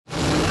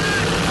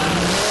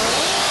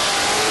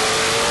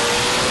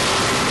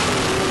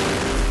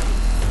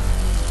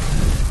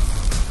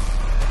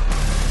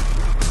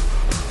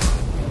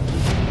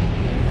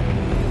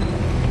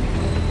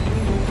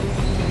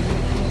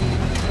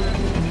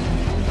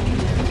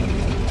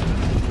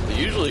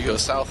usually go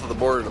south of the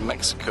border to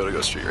Mexico to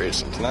go street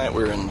racing. Tonight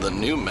we're in the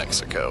New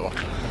Mexico.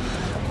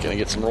 Gonna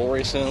get some roll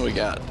racing. We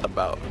got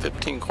about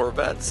 15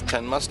 Corvettes,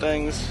 10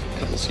 Mustangs, a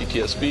couple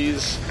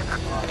CTSVs,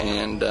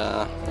 and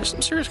there's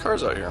some serious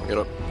cars out here. We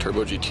got a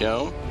turbo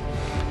GTO.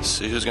 Let's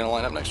see who's gonna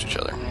line up next to each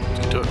other. Let's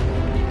get to it.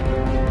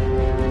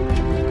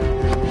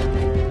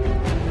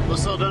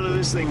 What's all done to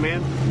this thing,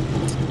 man?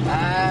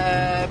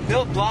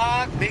 Built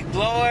block, big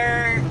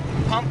blower,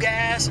 pump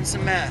gas, and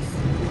some meth.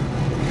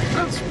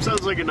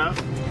 Sounds like enough.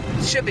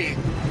 Should be.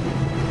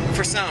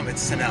 For some,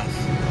 it's enough.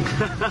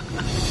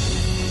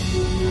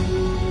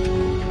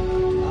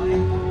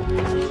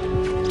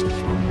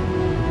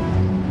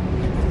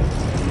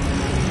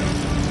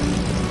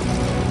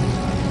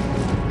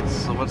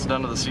 So what's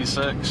done to the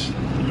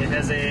C6? It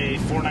has a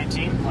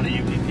 419 on a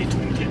UPP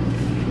twin kit.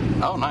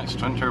 Oh, nice,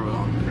 twin turbo.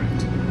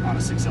 Correct. On a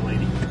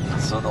 6L80.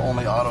 So the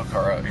only auto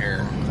car out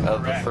here out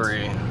of the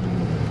three.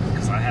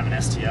 Because I have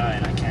an STI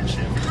and I can't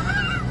shift.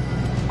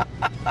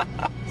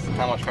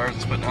 How much power is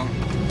this put down?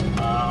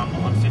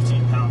 On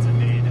 15 pounds it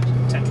made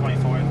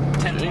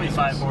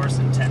 1025 horse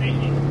and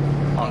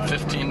 1080. On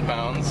 15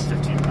 pounds?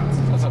 15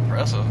 pounds. That's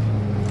impressive.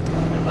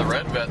 The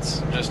red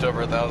vet's just over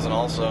 1,000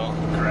 also.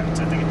 Correct.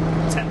 I think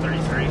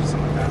 1033,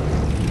 something like that.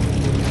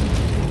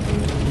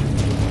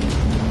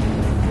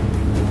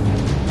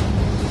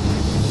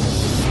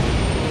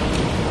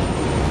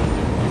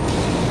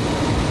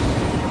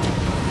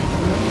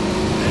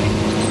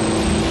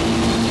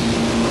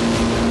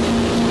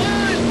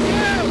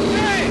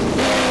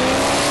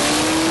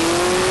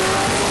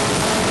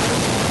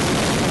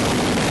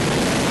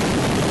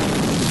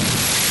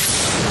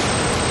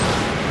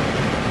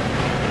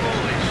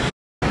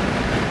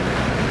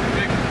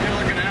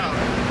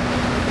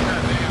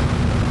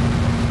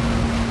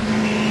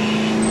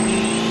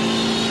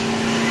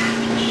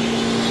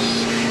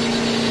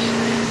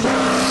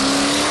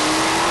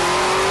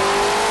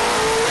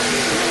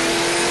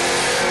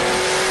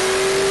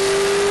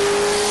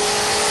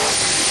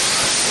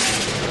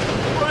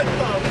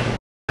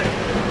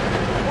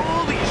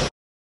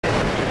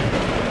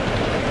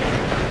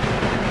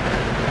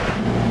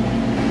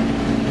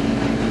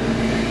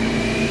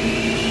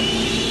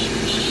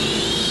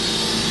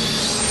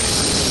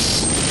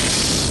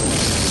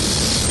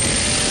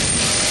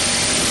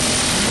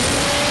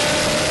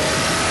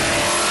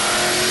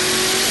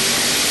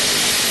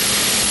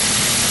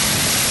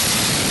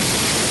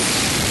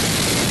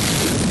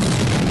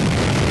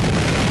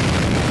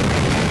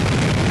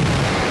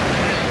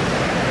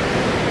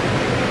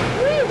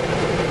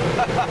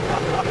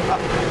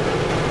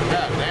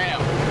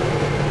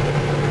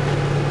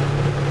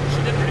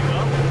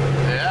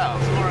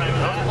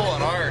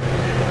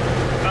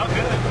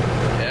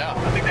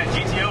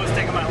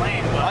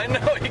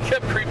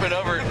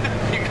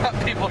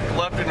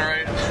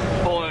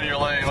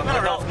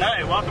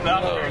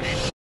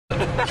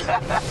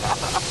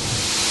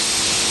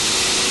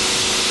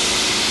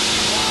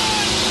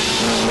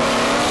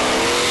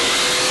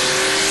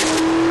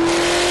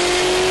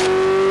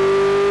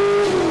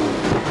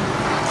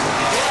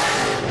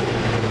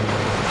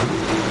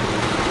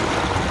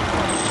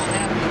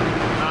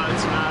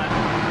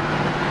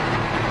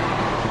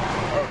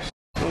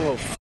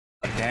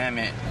 Damn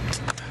it.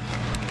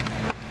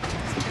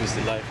 It's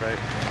the life, right?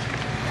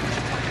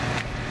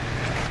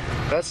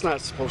 That's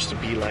not supposed to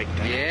be like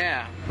that.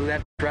 Yeah, blew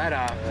that right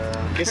off.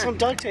 Get some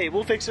duct tape,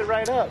 we'll fix it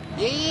right up.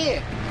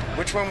 Yeah.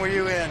 Which one were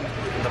you in?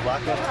 The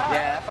black one?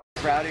 Yeah,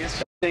 rowdy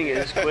as Thing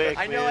is quick.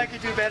 I know I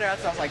could do better. I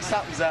was like,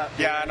 something's up.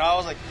 Yeah, and I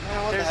was like,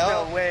 man, what There's the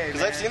hell? no way,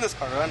 Because I've seen this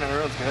car run and it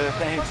runs good.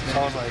 Thanks, So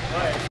I was like,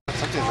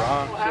 something's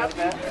wrong.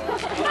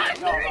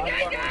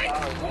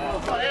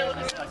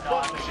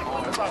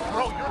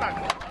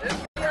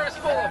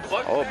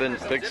 Oh, been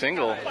big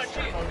single.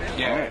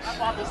 Yeah. Nice.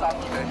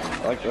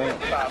 I like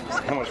that.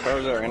 How much power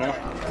is that right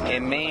now?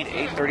 It made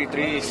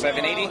 833,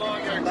 780.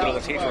 So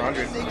let's hit for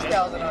 100.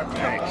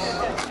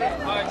 Nice. That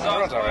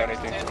runs alright, I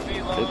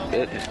think.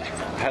 It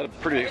had a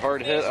pretty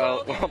hard hit.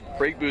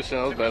 Brake boosting,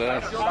 that was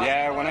badass.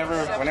 Yeah, whenever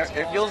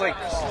it feels like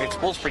it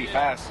pulls pretty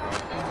fast.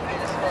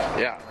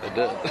 Yeah, it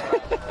did.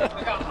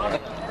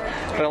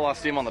 Kind of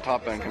lost steam on the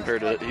top end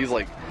compared to he's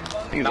like,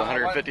 I think he's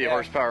 150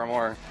 horsepower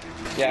more.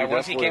 Yeah, You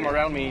once he came definitely-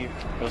 around me,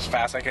 it was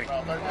fast. I didn't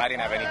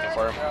have anything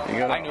for him. You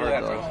got I it knew hard,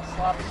 that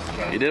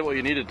though. though. You did what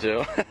you needed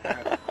to.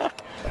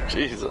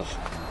 Jesus.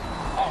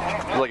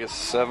 It was like a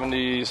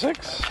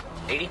 76?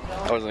 80?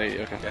 Oh, it was an 80,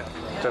 okay. Yeah.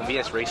 The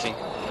VS Racing,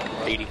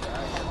 80.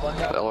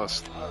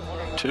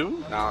 LS2?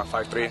 No,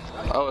 5.3.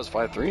 Oh, it was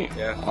 5.3.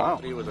 Yeah, Wow.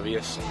 5.3 with a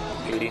VS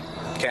 80.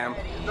 Cam,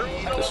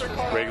 just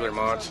regular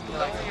mods.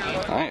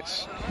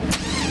 Nice.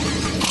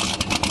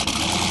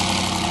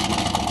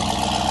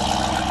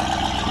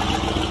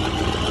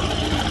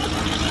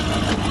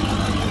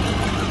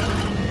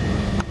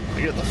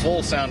 You get the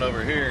full sound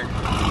over here.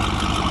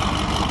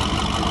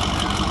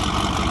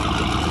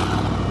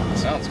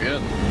 Sounds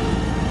good.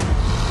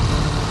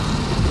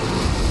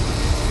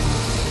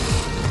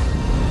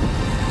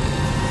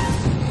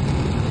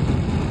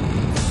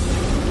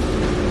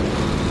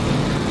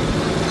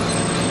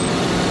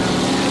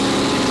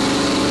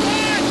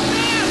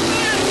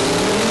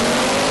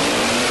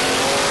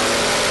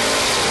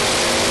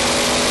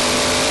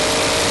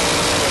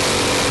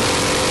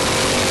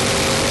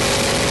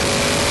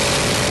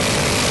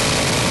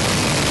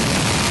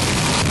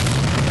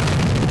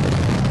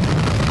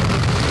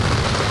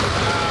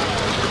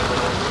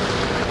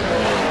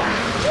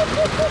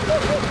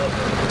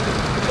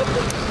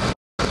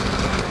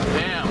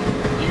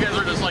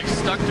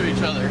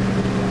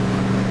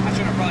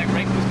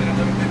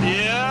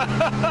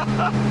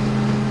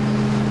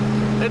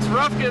 It's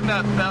rough getting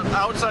that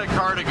outside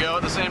car to go.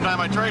 At the same time,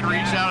 I tried to reach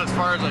out as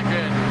far as I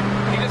could.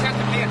 You just have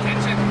to pay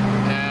attention.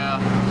 Yeah.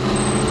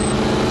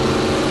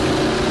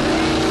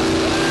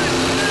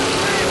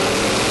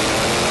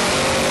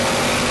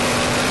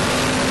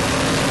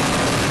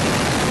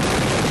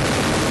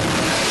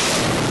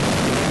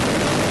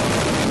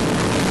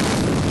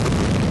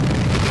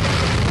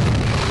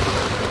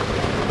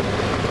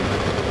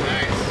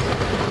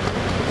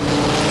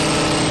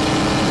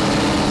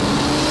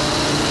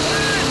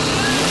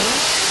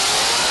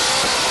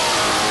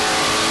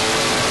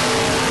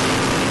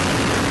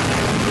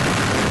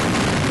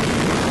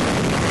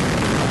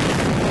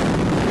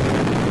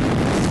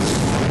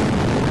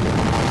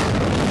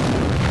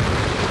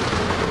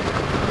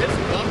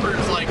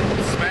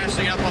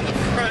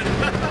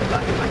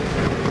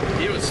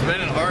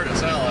 Spinning hard, it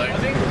sounded like.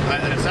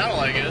 It sounded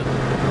like it.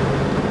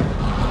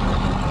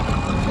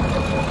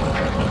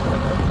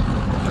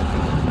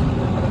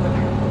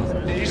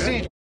 Did you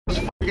see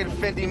fucking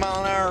 50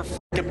 mile an hour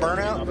fucking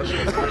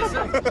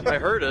burnout? I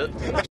heard it.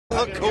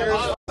 Look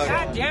cool.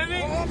 God damn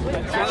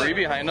it! Were you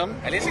behind him?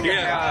 At least he can,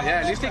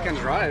 at least he can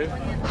drive.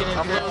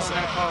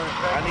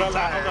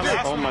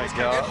 Oh my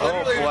god.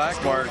 Oh,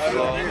 black mark.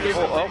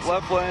 Oh,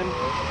 left lane.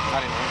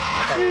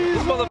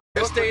 This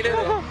motherfucker stayed in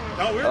it.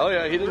 Oh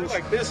yeah, he didn't.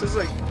 Like this is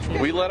like.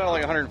 We let out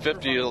like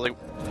 150. Like.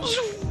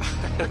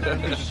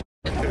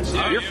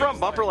 Your front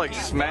bumper like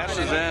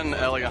smashes in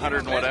at like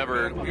 100 and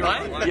whatever.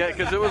 What? Yeah,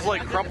 because it was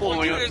like crumpled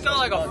when There's not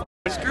like a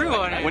screw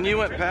on it. when you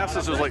went past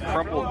us. It was like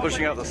crumpled,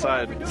 pushing out the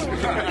side. Oh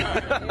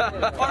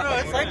no,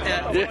 it's like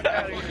that.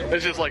 Yeah,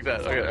 it's just like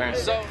that. Okay, all right.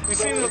 So you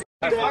seen the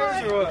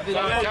wires or what?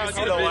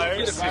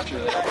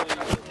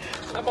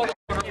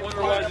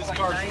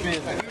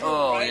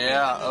 Oh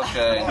yeah,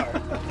 okay.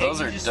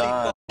 Those are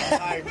done.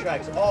 Tire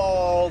tracks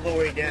all the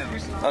way down.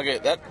 Okay,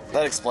 that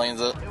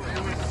explains it.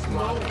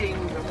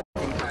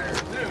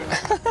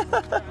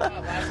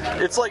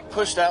 It's like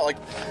pushed out. Like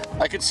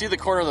I could see the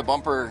corner of the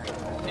bumper.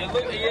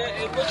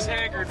 It looks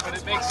haggard, but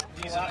it makes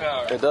decent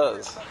power. It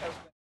does.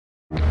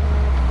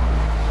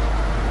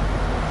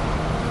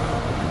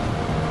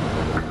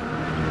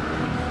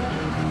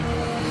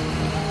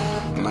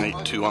 Night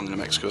 2 on the New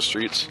Mexico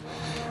streets.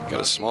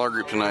 Got a smaller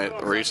group tonight.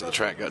 The race at the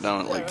track got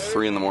done at like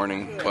 3 in the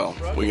morning. Well,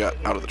 we got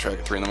out of the track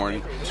at 3 in the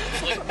morning.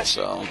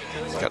 So,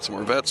 got some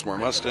more vets, more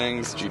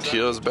Mustangs.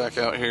 GTO's back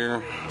out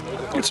here.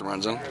 Get some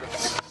runs in.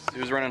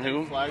 Who's running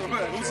who?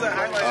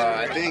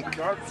 I think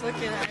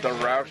the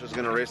Roush is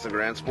going to race the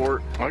Grand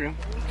Sport, Okay.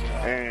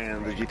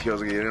 and the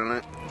GTO's going to get in on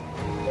it.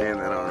 And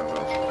then I don't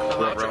know.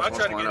 Whoever else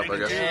wants to line up, I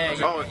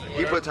guess. Oh,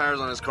 he put tires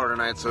on his car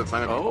tonight, so it's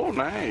not gonna be, Oh,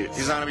 nice.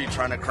 he's not going to be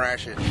trying to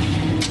crash it.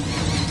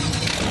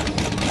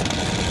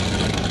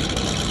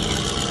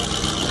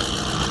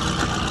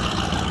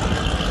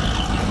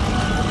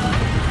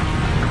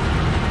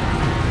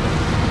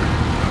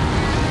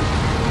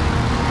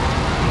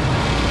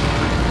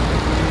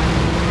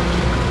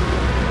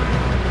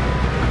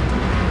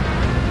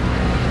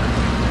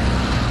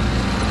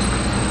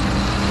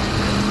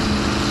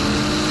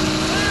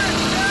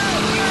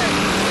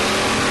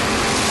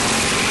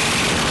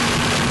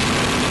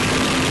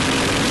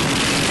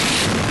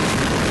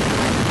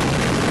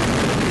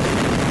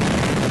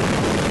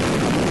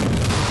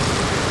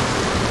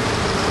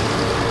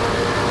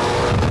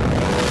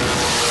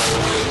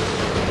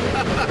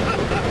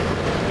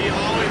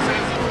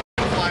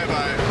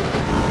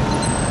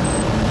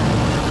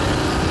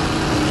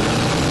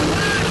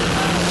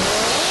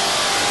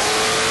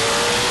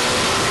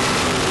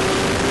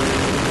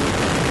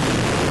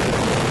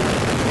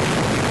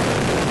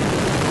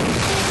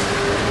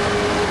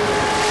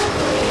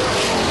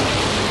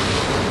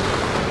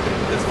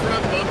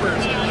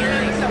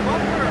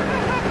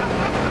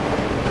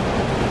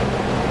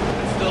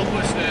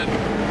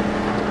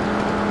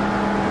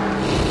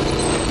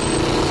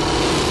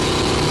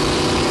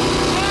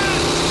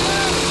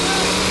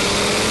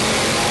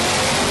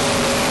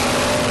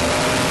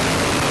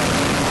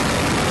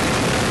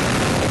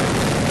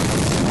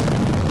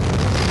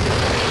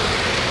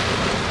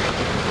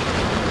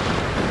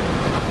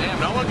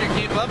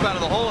 up out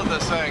of the hole with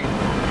this thing.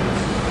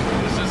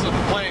 It's just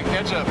playing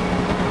catch up.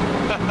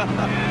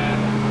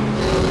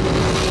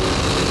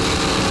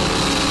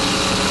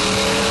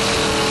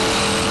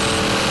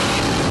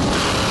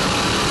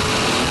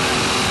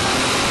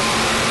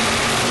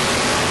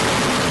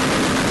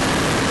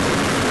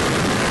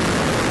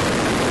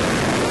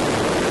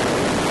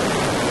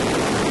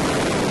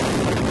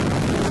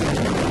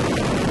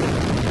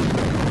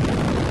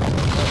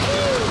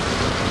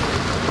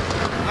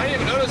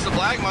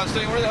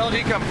 Mustang, where the hell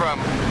did he come from?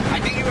 I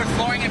think he was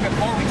flooring it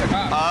before we took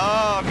off.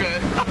 Oh, okay.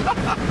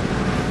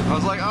 I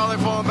was like, oh, they're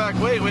falling back.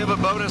 Wait, we have a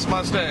bonus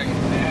Mustang.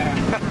 Yeah.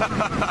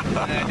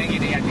 I think he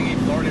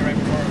floored it right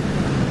before.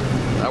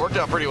 That worked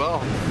out pretty well.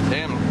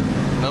 Damn,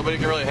 nobody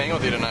can really hang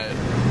with you tonight.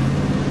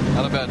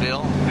 Not a bad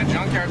deal. A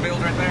junkyard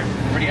build right there.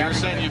 Pretty You're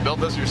saying you built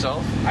this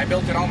yourself? I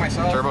built it all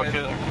myself. Turbo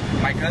kit.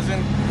 My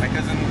cousin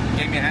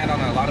gave me a hand on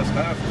a lot of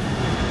stuff.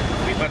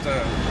 We put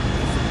the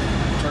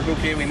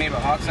turbo kit. We made the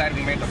hot side.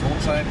 We made the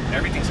cold side.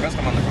 Everything's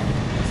custom on the car.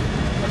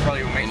 That's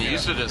probably what makes And you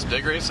used to just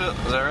dig race it?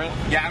 Is that right?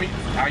 Yeah, I mean,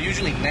 I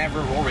usually never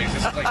roll race.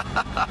 This is like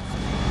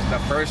the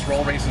first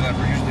roll racing that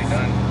we're usually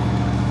done.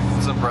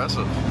 It's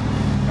impressive.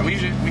 And we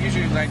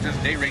usually like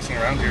just day racing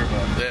around here,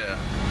 but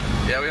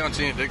Yeah, we haven't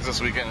seen any digs this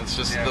weekend. It's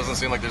just it doesn't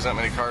seem like there's that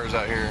many cars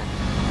out here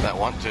that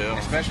want to.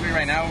 Especially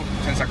right now,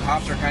 since the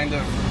cops are kind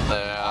of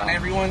on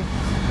everyone,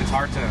 it's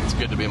hard to. It's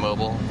good to be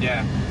mobile.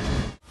 Yeah.